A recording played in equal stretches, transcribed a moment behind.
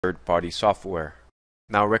third-party software.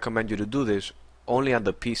 Now I recommend you to do this only on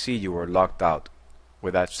the PC you were logged out.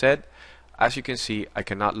 With that said, as you can see, I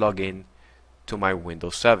cannot log in to my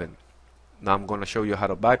Windows 7. Now I'm going to show you how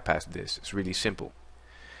to bypass this. It's really simple.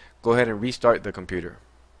 Go ahead and restart the computer.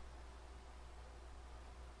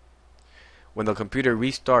 When the computer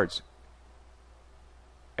restarts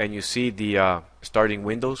and you see the starting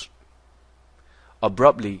Windows,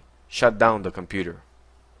 abruptly shut down the computer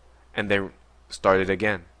and then start it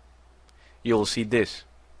again. You will see this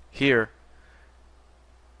here: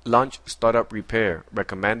 launch startup repair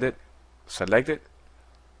recommended. Select it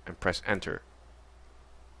and press enter.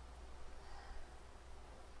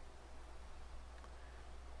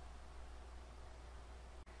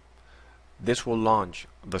 This will launch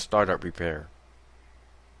the startup repair.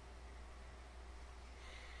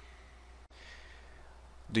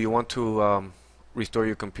 Do you want to restore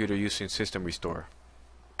your computer using System Restore?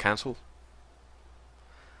 Cancel.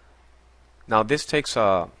 Now this takes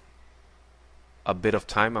a bit of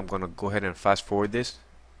time. I'm going to go ahead and fast forward this.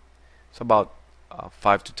 It's about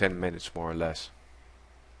 5 to 10 minutes more or less.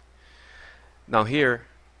 Now here,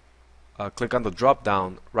 click on the drop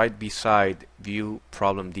down right beside View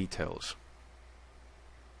Problem Details.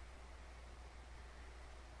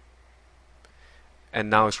 And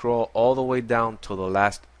now scroll all the way down to the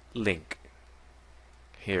last link.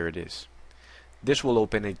 Here it is. This will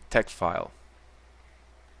open a text file.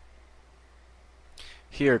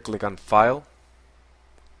 Here, click on File,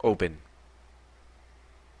 Open.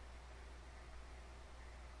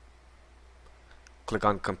 Click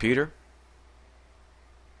on Computer.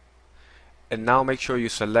 And now make sure you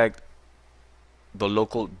select the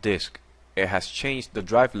local disk. It has changed the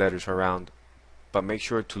drive letters around, but make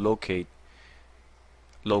sure to locate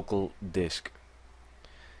local disk.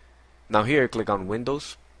 Now here, click on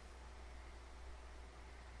Windows.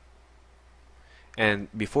 And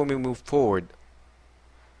before we move forward,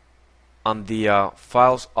 on the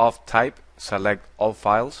Files of type, select All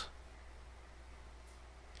Files.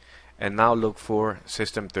 And now look for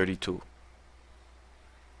System32.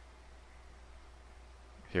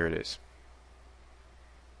 Here it is.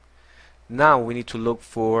 Now we need to look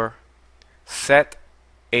for SETHC.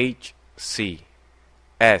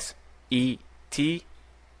 SETHC.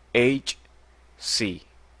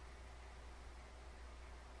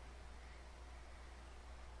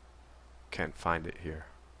 Can't find it here.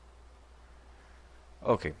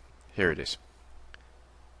 Okay, here it is.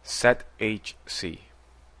 SETHC.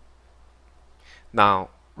 Now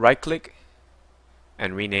right click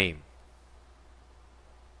and rename.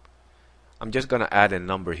 I'm just gonna add a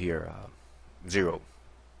number here, 0.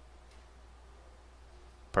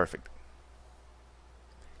 Perfect.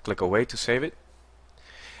 Click away to save it.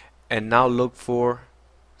 And now look for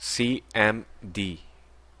CMD.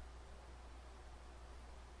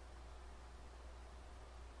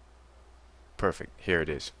 Perfect. Here it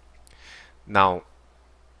is. Now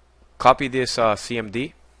copy this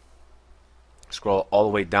CMD, scroll all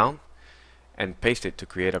the way down, and paste it to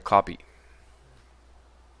create a copy.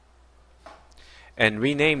 And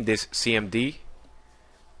rename this CMD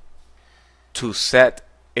to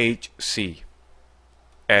SETHC.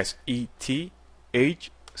 SETHC.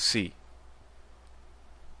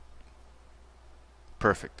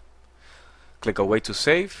 Perfect. Click away to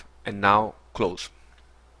save, and now close.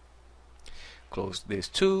 Close this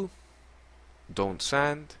too. Don't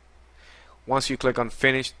send. Once you click on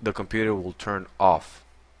finish, the computer will turn off.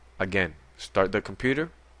 Again, start the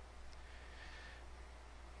computer.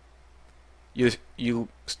 You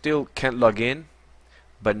still can't log in,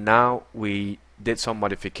 but now we did some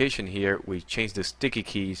modification here. We changed the sticky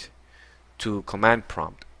keys to command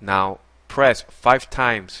prompt. Now press 5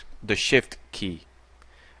 times the shift key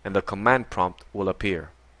and the command prompt will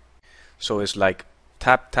appear. So it's like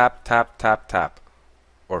tap tap tap tap tap,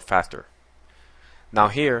 or faster. Now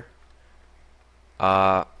here,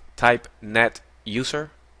 type net user,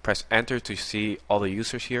 press enter to see all the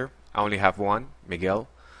users here. I only have one, Miguel.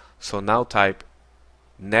 So now type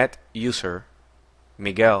net user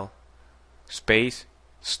Miguel space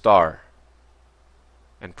star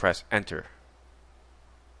and press enter.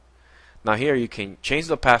 Now here you can change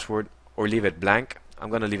the password or leave it blank. I'm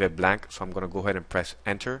going to leave it blank, so I'm going to go ahead and press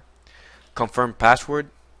enter. Confirm password.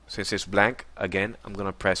 Since it's blank, again I'm going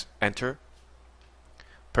to press enter.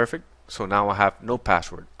 Perfect. So now I have no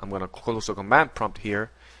password. I'm going to close the command prompt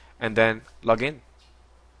here and then log in.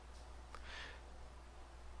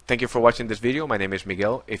 Thank you for watching this video. My name is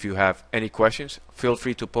Miguel. If you have any questions, feel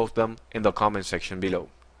free to post them in the comment section below.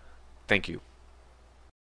 Thank you.